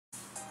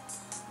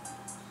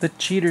The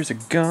cheaters are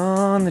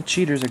gone, the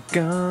cheaters are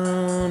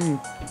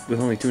gone. With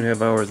only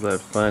 2.5 hours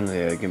left,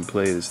 finally I can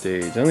play the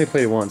stage. I only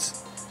played it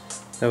once.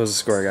 That was the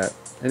score I got.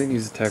 I didn't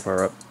use the attack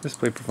power up. Just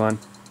played for fun.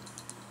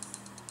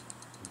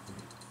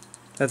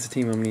 That's the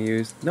team I'm gonna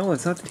use. No,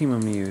 that's not the team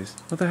I'm gonna use.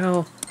 What the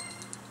hell?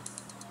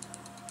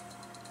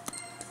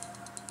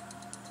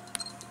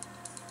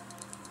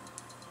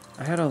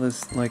 I had all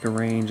this like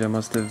arranged. I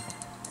must have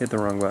hit the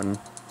wrong button.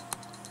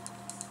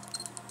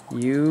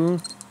 You...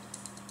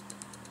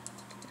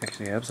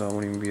 Actually, Absol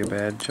wouldn't even be a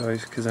bad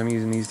choice because I'm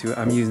using these two.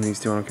 I'm using these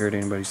two. I don't care what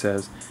anybody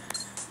says.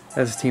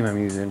 That's the team I'm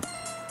using.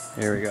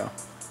 There we go.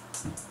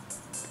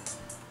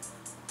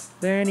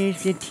 That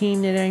is the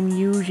team that I'm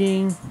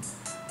using.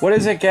 What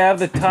is it, Gav?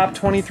 The top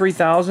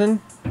 23,000?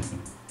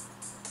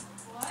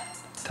 What?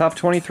 Top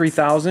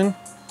 23,000?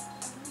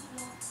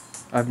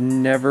 I've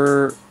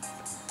never...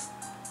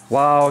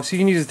 Wow, so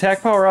you can use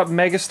Attack Power Up,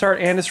 Mega Start,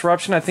 and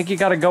Disruption. I think you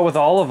gotta go with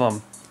all of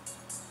them.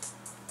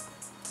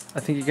 I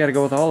think you gotta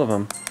go with all of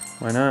them.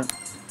 Why not?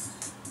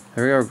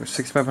 There we go,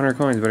 6,500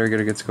 coins. Better get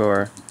a good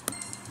score.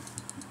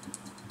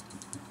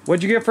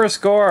 What'd you get for a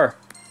score?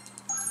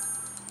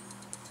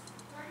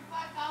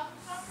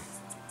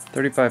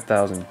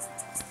 35,000.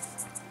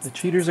 The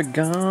cheaters are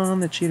gone.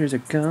 The cheaters are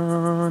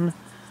gone.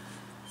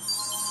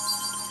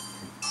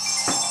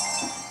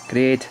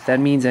 Great.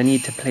 That means I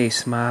need to play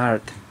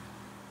smart.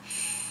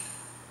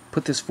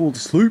 Put this fool to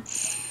sleep.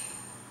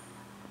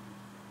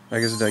 I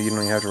guess no, you don't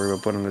even have to worry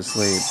about putting him to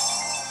sleep.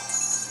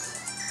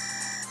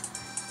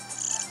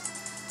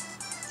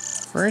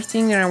 First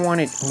thing that I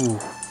wanted... Ooh.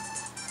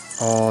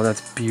 Oh, that's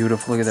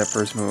beautiful. Look at that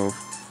first move.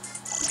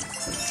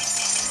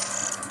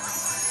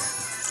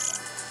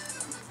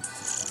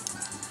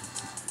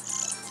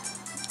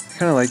 I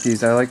kind of like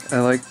these. I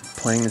like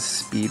playing the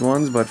speed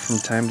ones, but from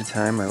time to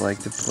time I like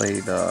to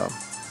play the...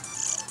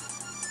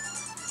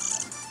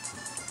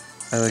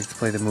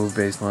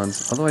 move-based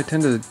ones. Although I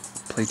tend to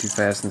play too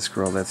fast and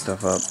screw all that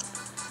stuff up.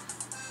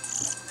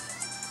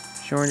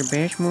 So the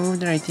best move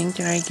that I think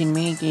that I can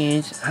make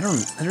is...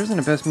 There isn't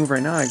a best move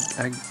right now.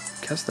 I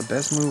guess the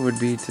best move would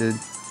be to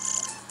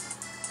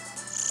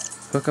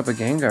hook up a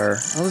Gengar.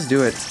 Oh, let's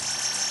do it.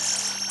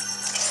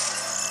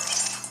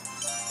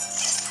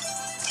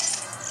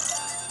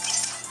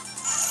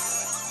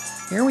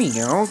 Here we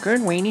go.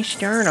 Good way to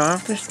start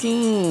off the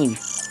stage.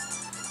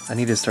 I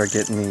need to start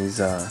getting these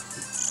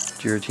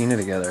Giratina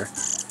together.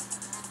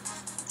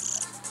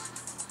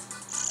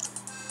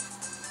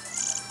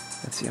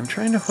 Let's see, I'm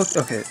trying to hook...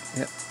 Okay,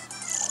 yep.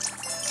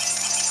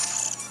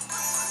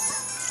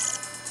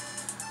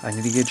 I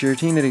need to get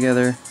Giratina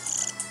together.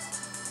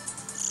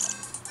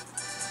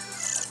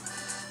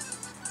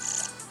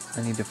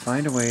 I need to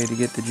find a way to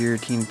get the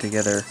Giratina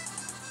together.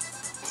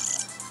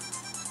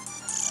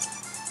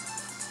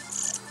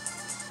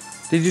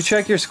 Did you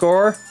check your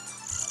score?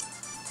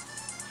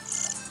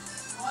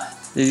 What?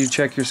 Did you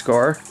check your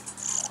score?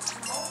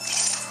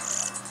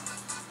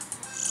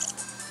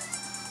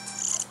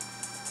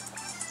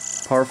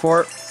 Power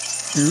 4.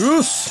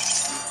 Yes!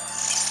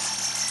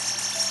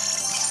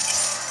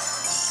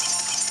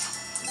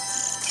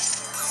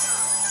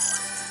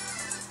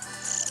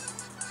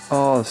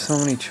 Oh, so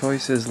many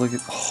choices. Look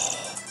at...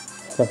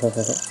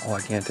 Oh,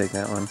 I can't take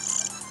that one.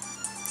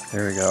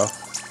 There we go.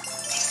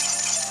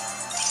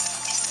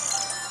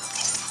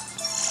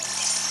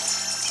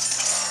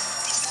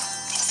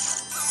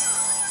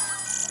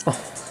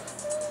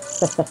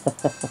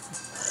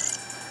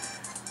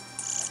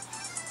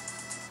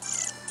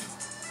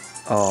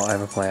 Oh, I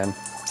have a plan.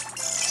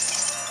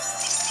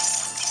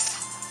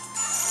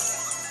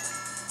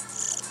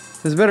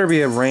 This better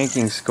be a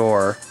ranking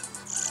score.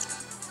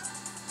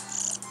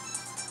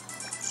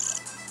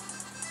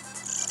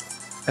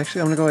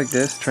 Actually, I'm gonna go like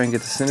this, try and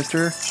get the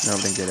Sinister. No,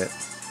 didn't get it.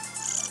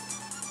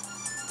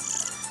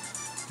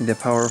 Need that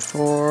power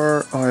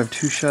 4. Oh, I have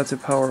 2 shots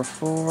at power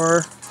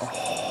 4.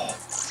 Oh.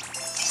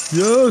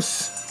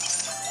 Yes!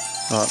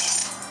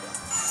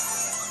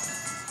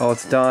 Oh,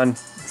 it's done.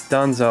 It's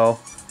donezo.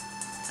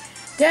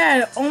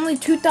 Dad, only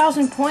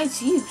 2,000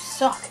 points? You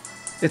suck.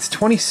 It's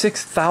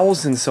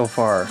 26,000 so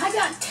far. I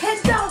got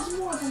 10,000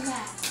 more than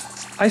that.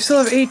 I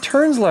still have 8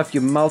 turns left,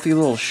 you mouthy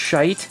little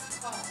shite.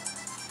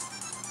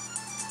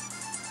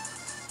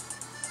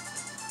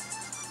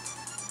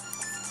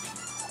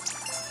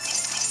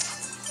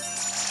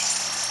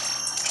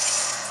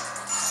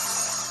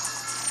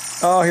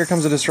 Oh, here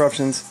comes the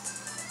disruptions.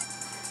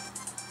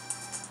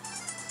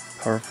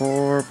 Power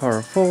 4,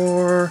 power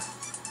 4.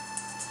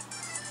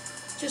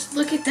 Just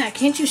look at that.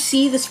 Can't you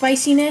see the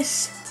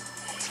spiciness?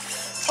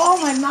 Oh,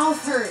 my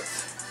mouth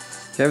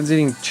hurts. Kevin's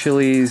eating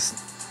Chili's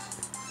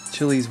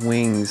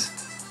wings.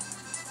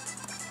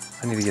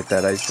 I need to get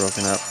that ice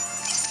broken up.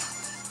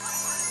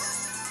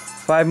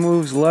 5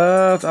 moves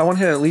left. I want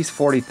to hit at least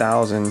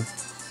 40,000.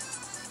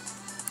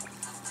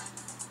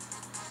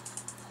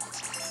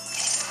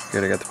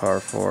 Good, I got the power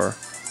 4.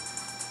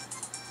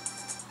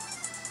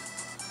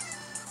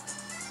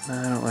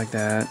 I don't like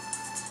that.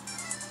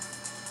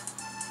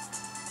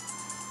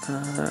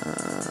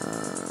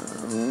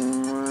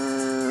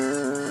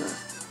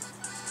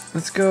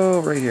 Let's go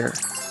right here.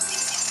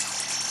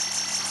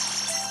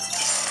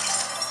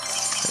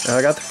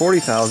 I got the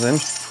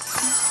 40,000.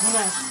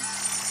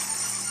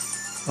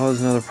 Oh,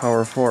 there's another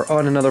power of 4. Oh,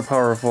 and another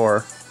power of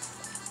 4.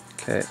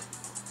 Okay.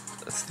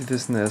 Let's do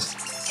this and this.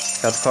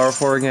 Got the power of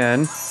 4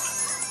 again.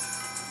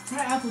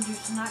 My apple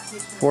juice is not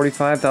tasting.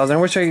 45,000. I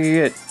wish I could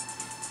get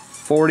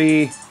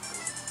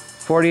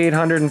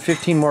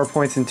 4,815 more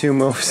points in 2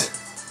 moves.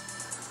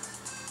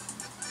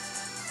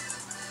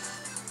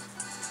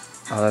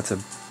 Oh, that's a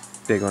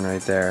big one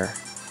right there.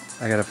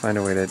 I gotta find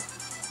a way to...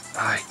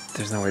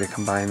 there's no way to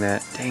combine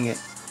that. Dang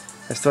it.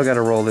 I still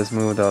gotta roll this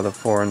move though, the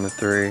 4 and the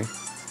 3.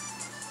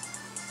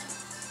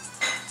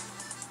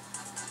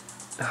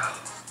 Oh,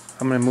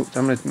 I'm gonna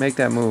make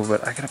that move,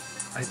 but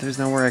there's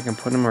nowhere I can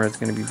put him where it's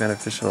gonna be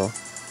beneficial.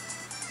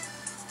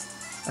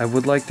 I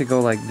would like to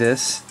go like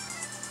this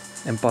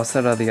and bust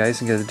that out of the ice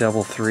and get a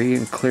double 3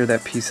 and clear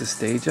that piece of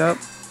stage up.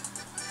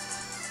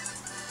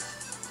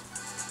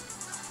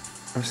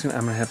 I'm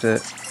gonna have to...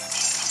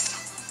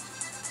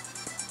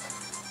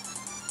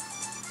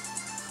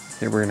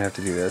 Okay, we're gonna have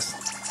to do this.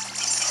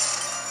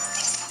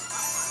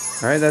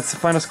 Alright, that's the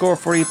final score,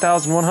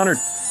 48,100.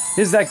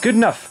 Is that good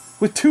enough?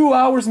 With 2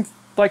 hours and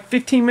like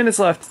 15 minutes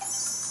left.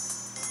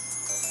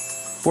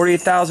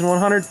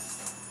 48,100.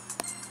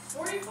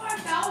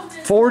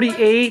 45,000.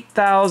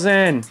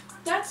 48,000.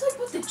 That's like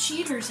what the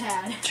cheaters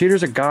had.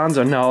 Cheaters are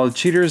gonzo. No, the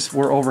cheaters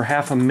were over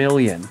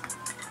 500,000.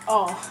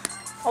 Oh,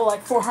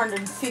 like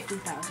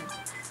 450,000.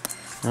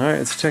 Alright,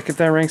 let's check if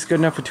that rank's good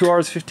enough for 2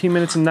 hours, 15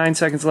 minutes, and 9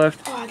 seconds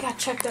left. Oh, I got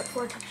checked up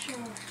for it. Sure.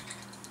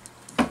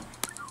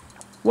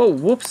 Whoa,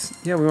 whoops.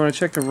 Yeah, we want to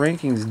check the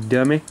rankings,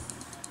 dummy.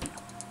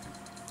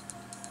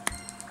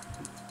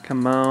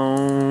 Come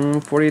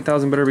on.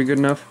 48,000 better be good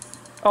enough.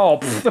 Oh,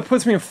 that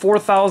puts me in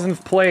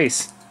 4,000th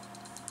place.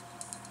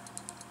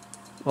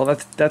 Well,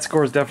 that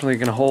score is definitely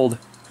going to hold.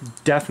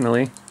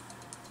 Definitely.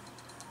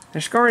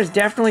 The score is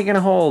definitely going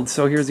to hold,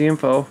 so here's the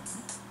info.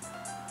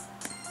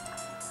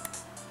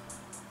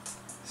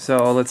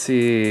 So, let's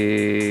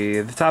see.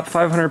 The top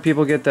 500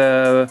 people get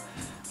the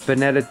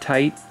Banette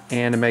Tight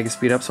and a Mega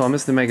Speed Up. So, I'll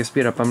miss the Mega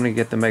Speed Up. I'm going to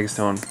get the Mega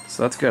Stone.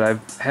 So, that's good. I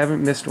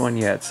haven't missed one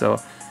yet. So,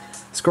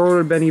 score would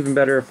have been even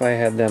better if I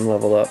had them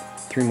level up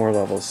 3 more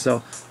levels.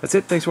 So, that's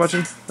it. Thanks for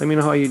watching. Let me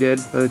know how you did.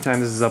 By the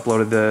time this is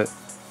uploaded,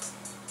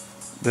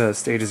 the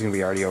stage is going to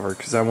be already over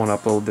because I won't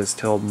upload this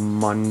till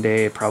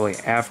Monday, probably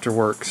after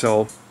work.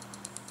 So,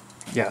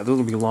 yeah, those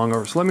will be long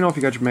over. So, let me know if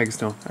you got your Mega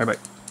Stone. Alright,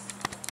 bye.